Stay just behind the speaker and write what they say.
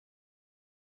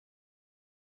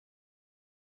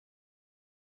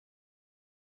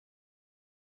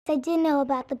I did know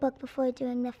about the book before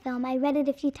doing the film. I read it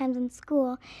a few times in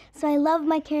school, so I love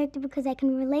my character because I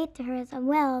can relate to her as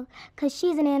well, because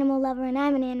she's an animal lover and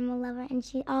I'm an animal lover, and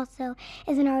she also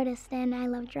is an artist and I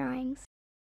love drawings.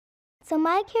 So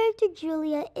my character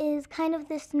Julia is kind of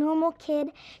this normal kid.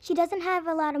 She doesn't have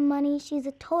a lot of money, she's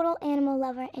a total animal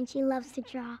lover, and she loves to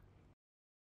draw.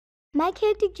 My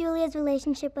character Julia's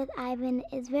relationship with Ivan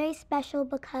is very special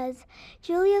because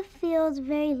Julia feels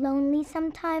very lonely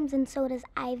sometimes, and so does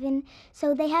Ivan.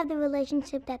 So they have the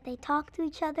relationship that they talk to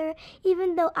each other,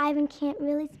 even though Ivan can't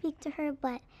really speak to her,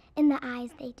 but in the eyes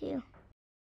they do.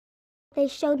 They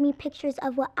showed me pictures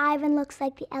of what Ivan looks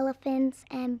like, the elephants,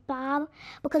 and Bob,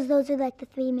 because those are like the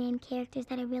three main characters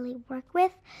that I really work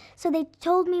with. So they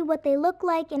told me what they look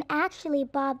like, and actually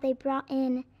Bob, they brought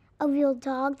in a real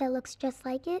dog that looks just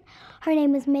like it. Her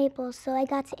name is Maple, so I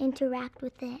got to interact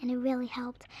with it, and it really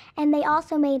helped. And they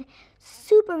also made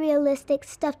super realistic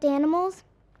stuffed animals.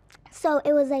 So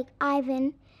it was like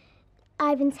Ivan's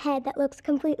head that looks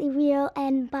completely real,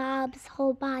 and Bob's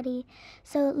whole body.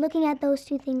 So looking at those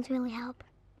two things really help.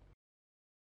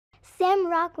 Sam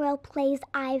Rockwell plays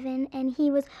Ivan, and he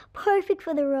was perfect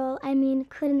for the role. I mean,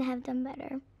 couldn't have done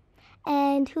better.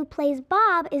 And who plays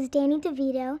Bob is Danny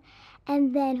DeVito,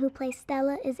 and then who plays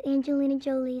Stella is Angelina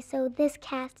Jolie, so this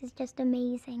cast is just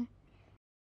amazing.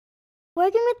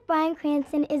 Working with Bryan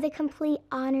Cranston is a complete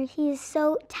honor. He is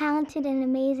so talented and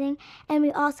amazing, and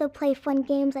we also play fun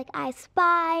games like I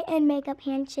Spy and make up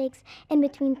handshakes in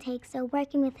between takes, so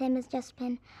working with him has just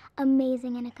been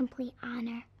amazing and a complete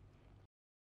honor.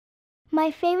 My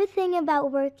favorite thing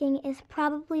about working is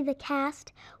probably the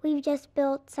cast. We've just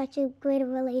built such a great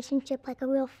relationship, like a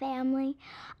real family.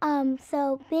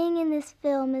 So being in this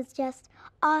film is just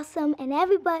awesome, and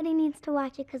everybody needs to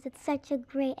watch it because it's such a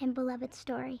great and beloved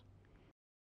story.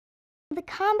 The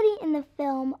comedy in the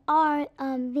film are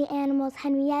the animals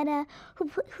Henrietta,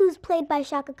 who's played by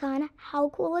Shaka Khan. How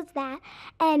cool is that?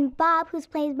 And Bob, who's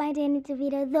played by Danny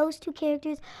DeVito. Those two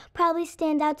characters probably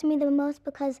stand out to me the most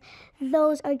because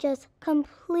those are just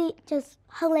complete, just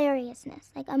hilariousness,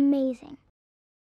 like amazing.